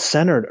all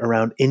centered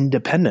around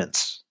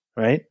independence,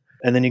 right?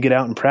 And then you get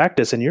out in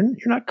practice and you're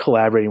not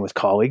collaborating with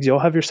colleagues. You all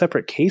have your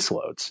separate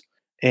caseloads.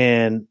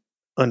 And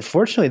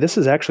unfortunately, this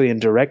is actually in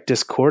direct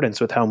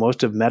discordance with how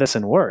most of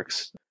medicine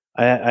works.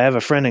 I have a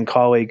friend and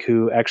colleague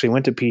who actually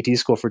went to PT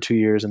school for 2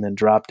 years and then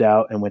dropped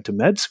out and went to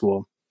med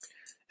school.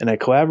 And I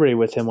collaborated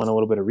with him on a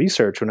little bit of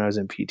research when I was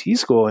in PT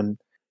school. And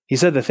he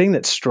said the thing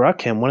that struck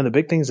him, one of the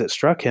big things that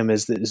struck him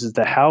is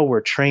the how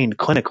we're trained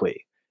clinically.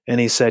 And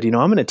he said,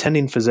 I'm an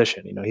attending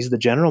physician. He's the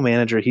general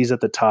manager. He's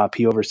at the top.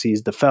 He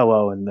oversees the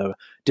fellow and the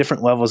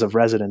different levels of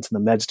residents and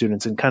the med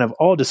students, and kind of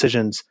all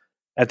decisions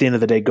at the end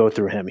of the day go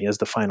through him. He has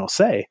the final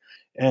say.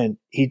 And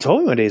he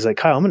told me one day, he's like,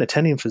 Kyle, I'm an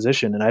attending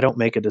physician and I don't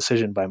make a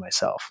decision by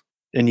myself.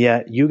 And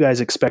yet you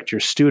guys expect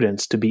your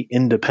students to be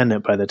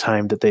independent by the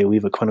time that they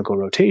leave a clinical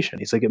rotation.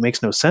 He's like, it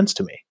makes no sense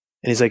to me.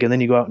 And he's like, and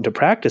then you go out into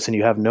practice and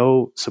you have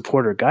no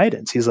support or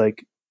guidance. He's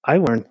like, I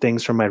learn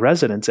things from my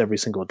residents every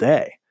single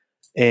day.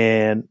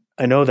 And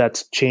I know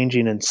that's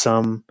changing in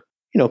some,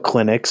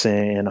 clinics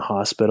and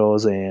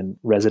hospitals and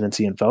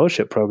residency and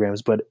fellowship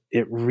programs, but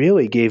it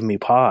really gave me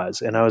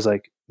pause. And I was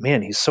like,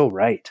 man, he's so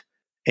right.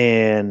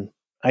 And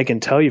I can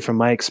tell you from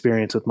my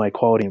experience with my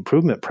quality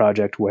improvement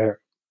project, where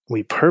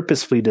we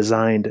purposefully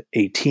designed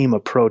a team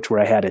approach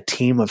where I had a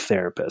team of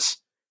therapists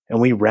and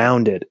we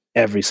rounded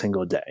every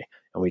single day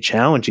and we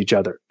challenged each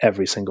other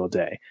every single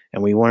day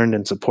and we learned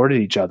and supported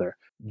each other.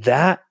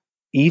 That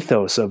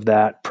ethos of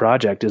that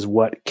project is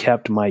what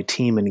kept my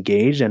team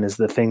engaged and is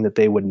the thing that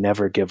they would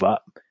never give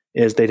up,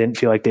 is they didn't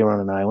feel like they were on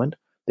an island.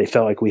 They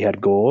felt like we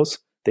had goals.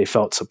 They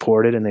felt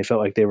supported and they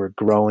felt like they were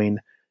growing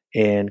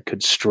and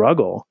could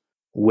struggle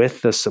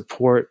with the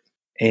support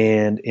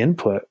and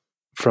input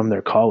from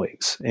their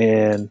colleagues.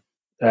 And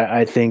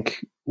I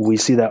think we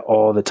see that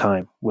all the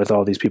time with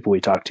all these people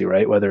we talk to,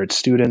 right? Whether it's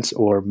students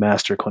or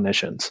master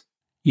clinicians.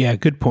 Yeah,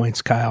 good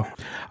points, Kyle.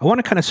 I want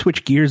to kind of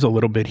switch gears a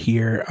little bit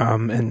here.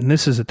 And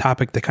this is a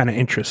topic that kind of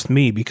interests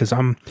me because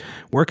I'm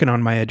working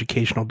on my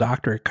educational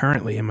doctorate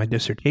currently in my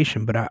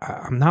dissertation, but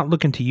I'm not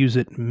looking to use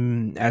it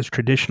as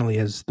traditionally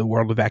as the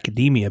world of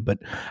academia, but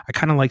I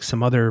kind of like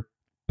some other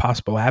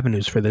possible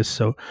avenues for this.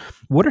 So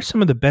what are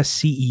some of the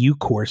best CEU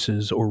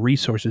courses or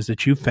resources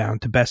that you've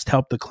found to best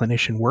help the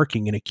clinician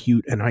working in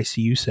acute and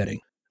ICU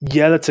setting?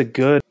 Yeah, that's a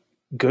good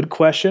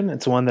question.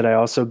 It's one that I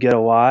also get a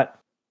lot.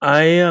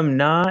 I don't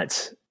know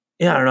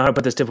how to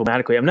put this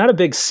diplomatically. I'm not a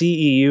big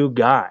CEU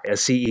guy, a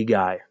CE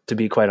guy, to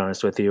be quite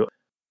honest with you.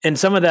 And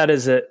some of that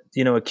is that,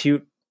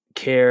 acute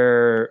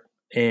care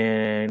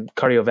and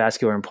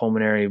cardiovascular and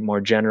pulmonary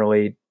more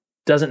generally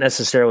doesn't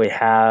necessarily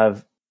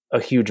have a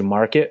huge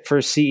market for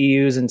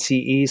CEUs and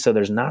CE. So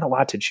there's not a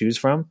lot to choose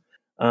from.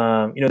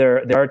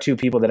 There are two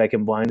people that I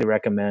can blindly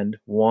recommend.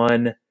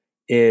 One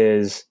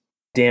is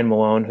Dan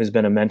Malone, who's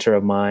been a mentor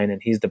of mine,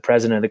 and he's the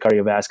president of the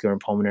cardiovascular and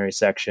pulmonary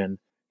section.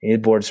 He's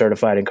board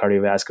certified in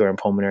cardiovascular and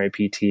pulmonary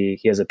PT.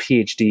 He has a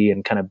PhD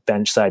in kind of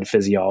bench-side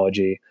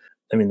physiology.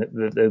 I mean,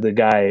 the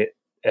guy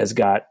has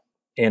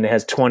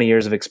 20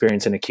 years of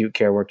experience in acute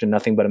care, worked in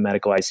nothing but a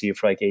medical ICU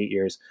for like 8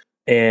 years.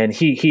 And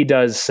he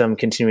does some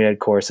continuing ed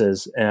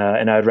courses,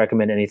 and I would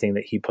recommend anything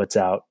that he puts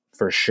out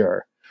for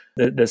sure.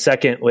 The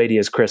second lady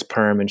is Chris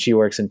Perm, and she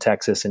works in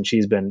Texas, and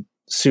she's been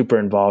super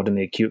involved in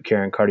the acute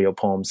care and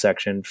cardiopulm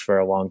section for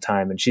a long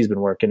time. And she's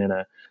been working in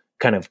a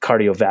kind of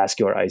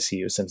cardiovascular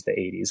ICU since the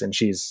 80s, and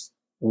she's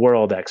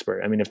world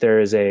expert. I mean, if there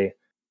is a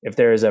if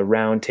there is a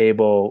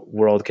roundtable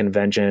world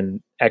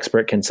convention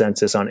expert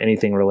consensus on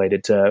anything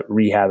related to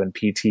rehab and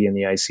PT in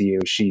the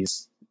ICU,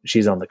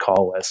 she's on the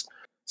call list.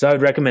 So I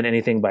would recommend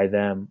anything by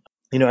them.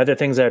 Other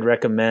things I'd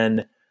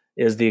recommend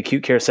is the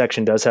acute care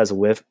section does has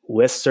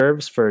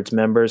listservs for its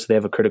members. They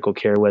have a critical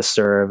care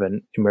listserv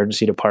and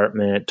emergency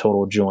department,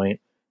 total joint,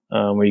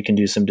 where you can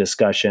do some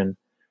discussion.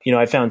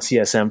 I found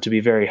CSM to be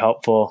very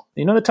helpful.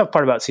 The tough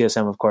part about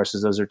CSM, of course,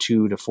 is those are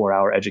 2 to 4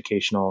 hour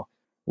educational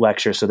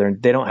lectures. So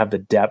they don't have the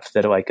depth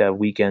that like a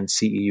weekend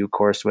CEU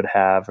course would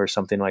have or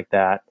something like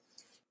that.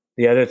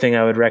 The other thing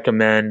I would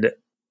recommend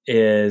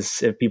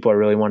is, if people are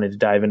really wanting to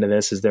dive into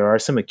this, is there are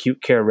some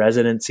acute care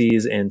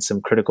residencies and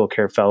some critical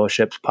care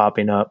fellowships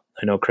popping up.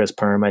 I know Chris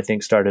Perm, I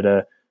think, started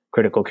a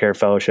critical care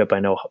fellowship. I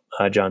know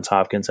Johns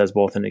Hopkins has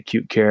both an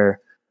acute care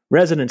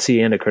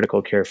residency and a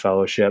critical care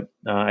fellowship.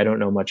 I don't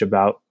know much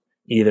about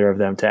either of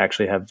them to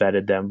actually have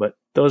vetted them, but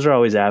those are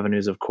always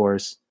avenues, of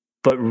course.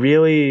 But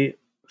really,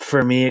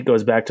 for me, it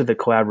goes back to the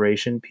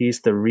collaboration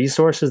piece. The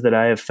resources that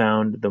I have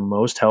found the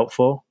most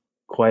helpful,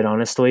 quite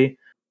honestly,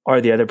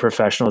 are the other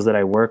professionals that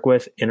I work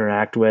with,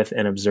 interact with,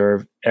 and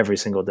observe every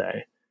single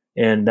day.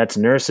 And that's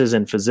nurses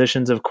and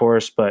physicians, of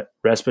course, but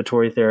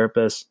respiratory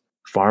therapists,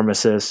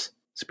 pharmacists,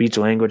 speech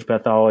language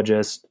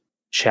pathologists,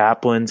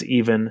 chaplains,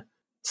 even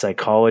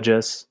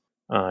psychologists,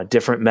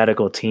 different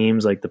medical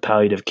teams like the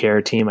palliative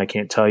care team. I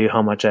can't tell you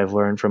how much I've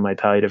learned from my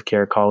palliative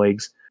care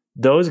colleagues.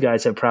 Those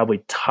guys have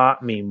probably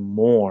taught me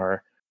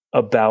more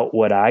about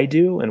what I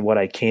do and what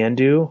I can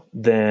do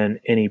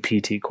than any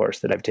PT course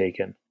that I've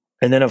taken.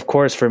 And then, of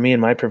course, for me in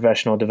my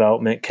professional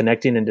development,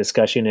 connecting and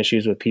discussing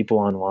issues with people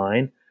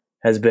online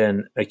has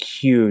been a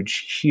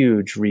huge,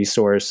 huge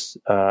resource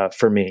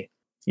for me.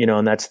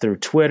 And that's through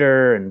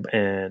Twitter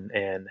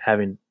and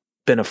having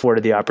been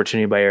afforded the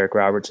opportunity by Eric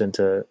Robertson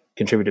to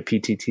contribute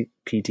to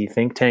PT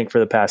Think Tank for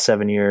the past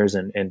 7 years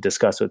and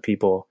discuss with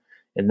people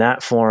in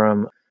that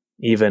forum.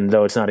 Even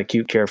though it's not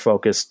acute care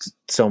focused,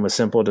 Soma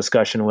Simple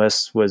discussion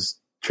lists was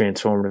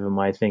transformative in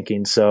my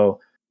thinking. So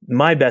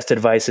my best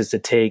advice is to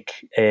take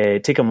a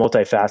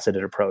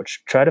multifaceted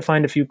approach. Try to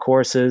find a few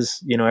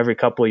courses, every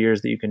couple of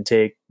years that you can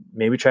take.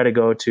 Maybe try to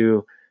go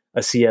to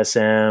a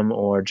CSM,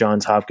 or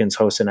Johns Hopkins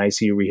hosts an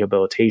ICU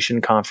rehabilitation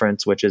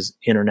conference, which is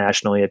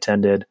internationally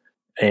attended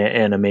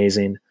and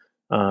amazing.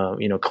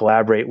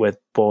 Collaborate with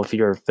both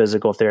your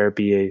physical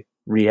therapy,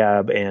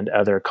 rehab, and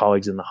other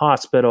colleagues in the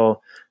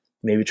hospital.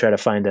 Maybe try to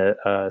find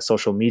a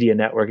social media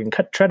network and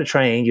try to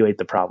triangulate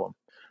the problem.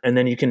 And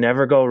then you can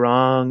never go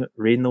wrong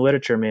reading the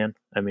literature, man.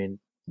 I mean,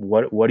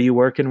 what are you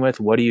working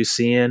with? What are you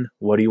seeing?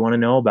 What do you want to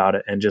know about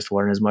it? And just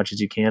learn as much as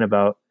you can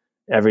about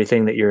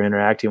everything that you're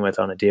interacting with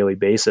on a daily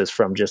basis,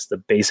 from just the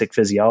basic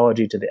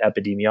physiology to the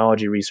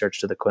epidemiology research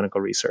to the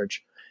clinical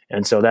research.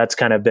 And so that's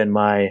kind of been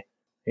my,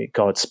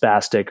 call it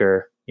spastic,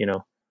 or,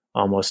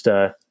 almost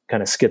a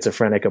kind of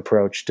schizophrenic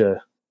approach to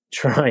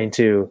trying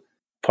to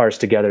parse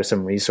together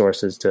some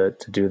resources to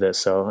do this.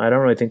 So I don't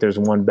really think there's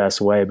one best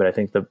way, but I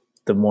think the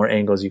more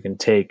angles you can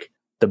take,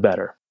 the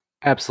better.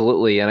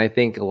 Absolutely. And I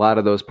think a lot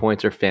of those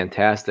points are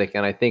fantastic.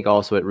 And I think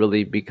also it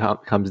really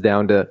comes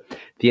down to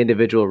the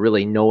individual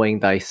really knowing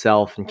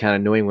thyself and kind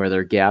of knowing where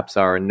their gaps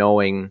are,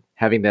 and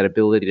having that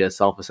ability to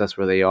self-assess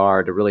where they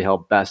are to really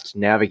help best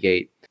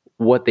navigate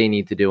what they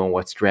need to do and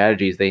what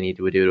strategies they need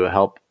to do to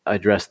help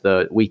address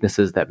the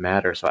weaknesses that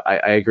matter. So I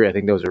agree. I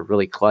think those are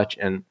really clutch.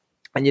 And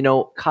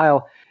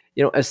Kyle,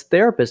 as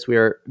therapists, we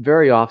are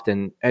very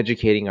often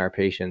educating our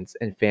patients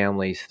and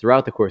families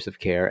throughout the course of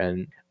care.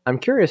 And I'm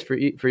curious for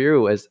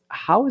you as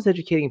how is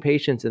educating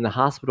patients in the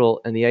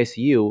hospital and the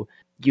ICU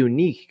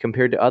unique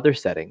compared to other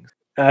settings?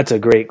 That's a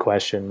great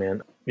question,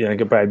 man. It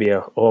could probably be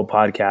a whole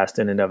podcast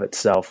in and of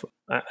itself.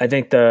 I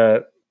think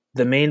the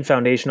main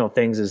foundational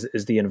things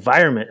is the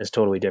environment is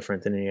totally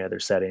different than any other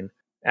setting,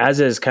 as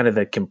is kind of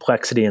the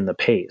complexity and the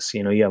pace.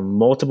 You have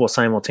multiple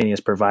simultaneous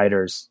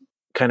providers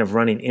kind of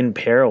running in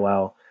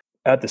parallel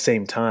at the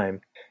same time.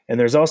 And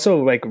there's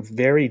also like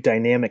very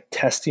dynamic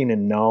testing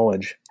and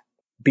knowledge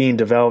being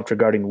developed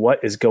regarding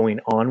what is going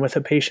on with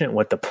a patient,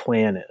 what the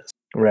plan is,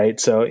 right?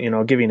 So,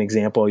 I'll give you an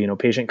example.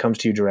 Patient comes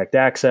to you direct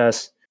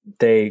access.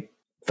 They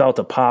felt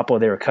a pop while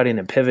they were cutting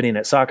and pivoting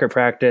at soccer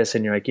practice.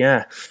 And you're like,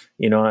 yeah,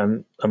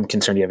 I'm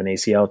concerned you have an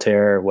ACL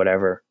tear or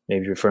whatever.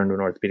 Maybe you're referring to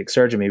an orthopedic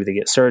surgeon. Maybe they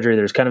get surgery.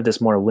 There's kind of this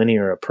more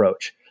linear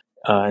approach.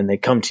 And they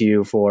come to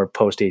you for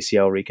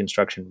post-ACL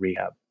reconstruction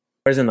rehab.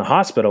 Whereas in the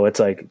hospital, it's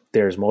like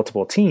there's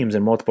multiple teams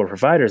and multiple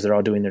providers. They're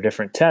all doing their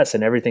different tests,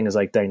 and everything is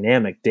like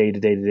dynamic day to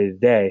day to day to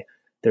day.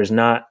 There's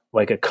not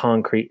like a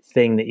concrete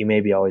thing that you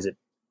may be always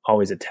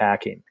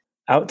attacking.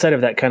 Outside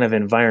of that kind of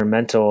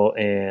environmental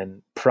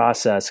and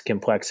process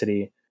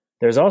complexity,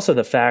 there's also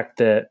the fact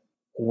that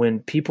when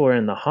people are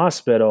in the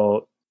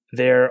hospital,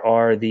 there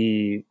are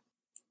the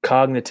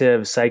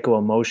cognitive,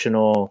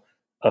 psycho-emotional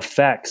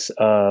effects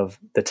of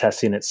the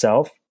testing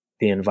itself,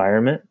 the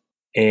environment,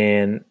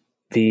 and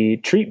the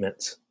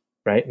treatments,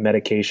 right?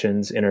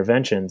 Medications,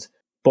 interventions,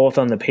 both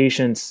on the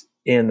patients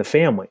and the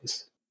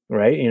families,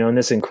 right? And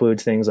this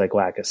includes things like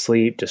lack of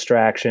sleep,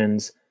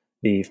 distractions,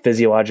 the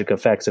physiologic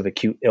effects of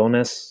acute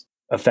illness,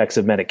 effects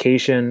of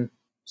medication,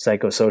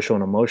 psychosocial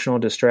and emotional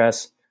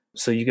distress.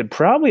 So you could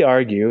probably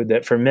argue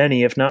that for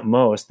many, if not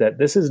most, that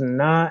this is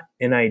not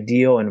an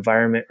ideal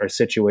environment or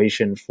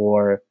situation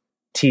for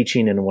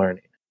teaching and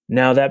learning.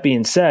 Now, that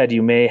being said,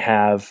 you may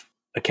have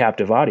a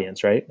captive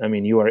audience, right? I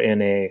mean, you are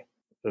in a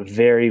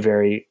very,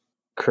 very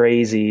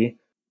crazy,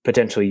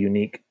 potentially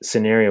unique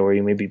scenario where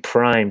you may be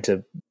primed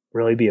to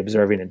really be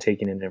observing and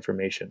taking in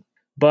information.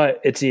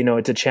 But it's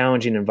a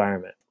challenging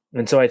environment.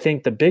 And so I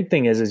think the big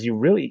thing is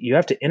you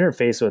have to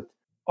interface with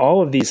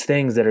all of these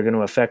things that are going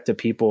to affect the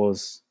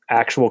people's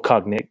actual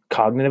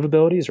cognitive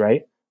abilities,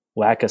 right?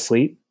 Lack of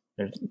sleep.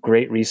 There's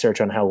great research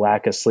on how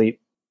lack of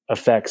sleep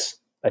affects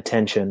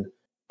attention,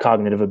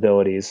 cognitive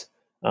abilities.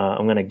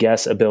 I'm going to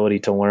guess ability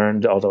to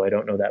learn, although I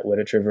don't know that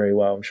literature very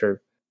well. I'm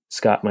sure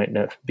Scott might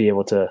be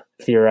able to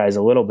theorize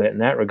a little bit in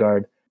that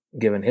regard,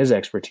 given his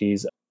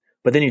expertise.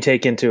 But then you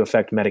take into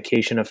effect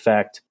medication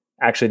effect,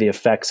 actually the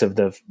effects of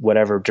the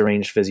whatever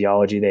deranged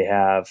physiology they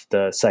have,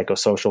 the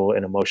psychosocial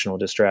and emotional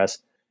distress.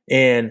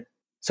 And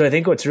so I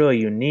think what's really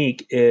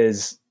unique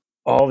is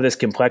all of this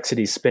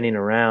complexity spinning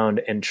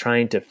around and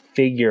trying to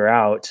figure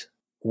out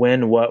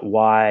when, what,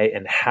 why,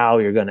 and how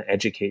you're going to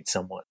educate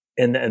someone.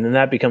 And then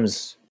that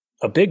becomes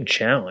a big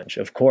challenge,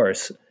 of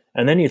course.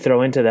 And then you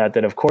throw into that,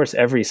 of course,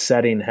 every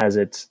setting has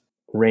its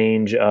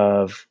range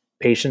of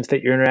patients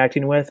that you're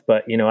interacting with.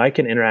 But, I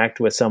can interact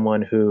with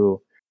someone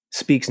who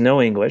speaks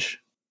no English,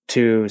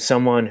 to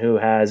someone who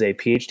has a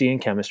PhD in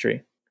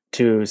chemistry,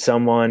 to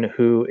someone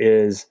who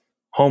is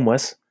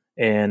homeless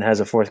and has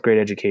a 4th grade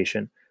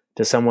education,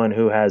 to someone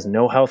who has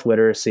no health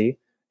literacy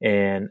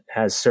and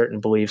has certain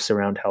beliefs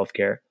around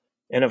healthcare.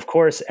 And of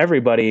course,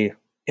 everybody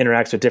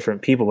interacts with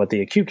different people, but the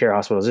acute care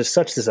hospital is just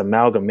such this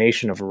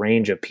amalgamation of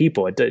range of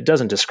people. It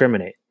doesn't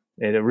discriminate.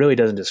 It really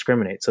doesn't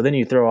discriminate. So then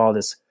you throw all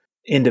this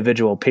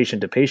individual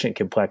patient-to-patient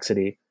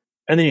complexity,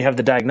 and then you have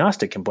the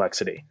diagnostic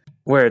complexity,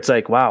 where it's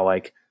like, wow,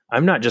 like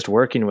I'm not just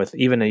working with,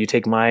 even though you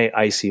take my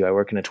ICU, I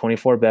work in a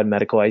 24-bed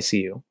medical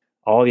ICU.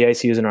 All the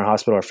ICUs in our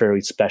hospital are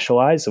fairly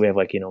specialized. So we have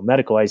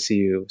medical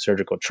ICU,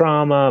 surgical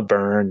trauma,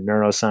 burn,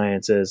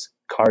 neurosciences,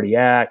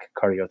 cardiac,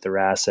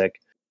 cardiothoracic,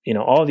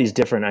 all these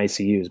different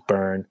ICUs,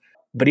 burn.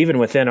 But even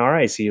within our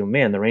ICU,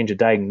 man, the range of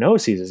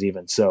diagnoses is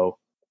even so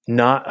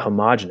not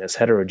homogeneous,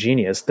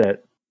 heterogeneous,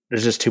 that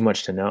there's just too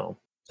much to know.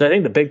 So I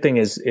think the big thing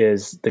is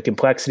the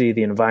complexity,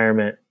 the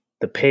environment,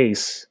 the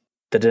pace,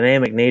 the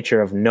dynamic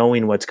nature of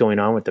knowing what's going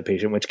on with the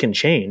patient, which can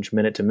change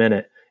minute to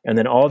minute, and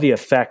then all the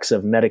effects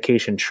of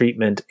medication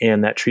treatment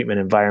and that treatment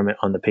environment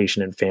on the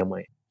patient and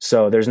family.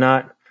 So there's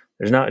not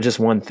just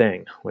one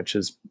thing, which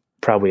is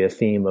probably a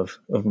theme of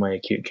my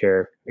acute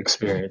care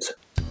experience.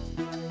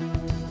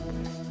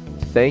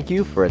 Thank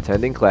you for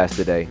attending class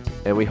today,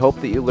 and we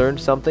hope that you learned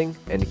something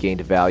and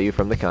gained value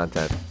from the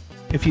content.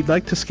 If you'd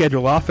like to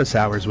schedule office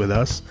hours with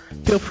us,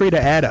 feel free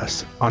to add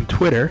us on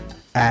Twitter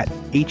at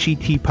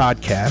HET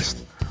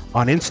Podcast,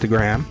 on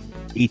Instagram,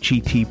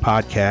 HET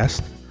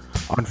Podcast,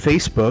 on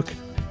Facebook,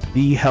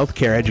 the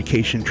Healthcare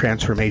Education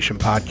Transformation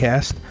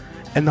Podcast,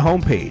 and the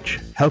homepage,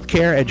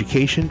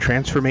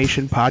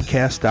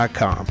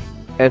 healthcareeducationtransformationpodcast.com.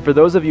 And for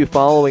those of you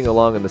following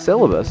along in the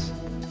syllabus,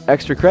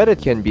 extra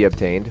credit can be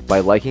obtained by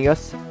liking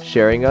us,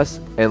 sharing us,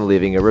 and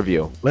leaving a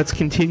review. Let's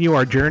continue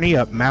our journey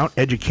up Mount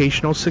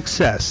Educational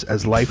Success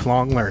as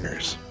lifelong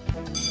learners.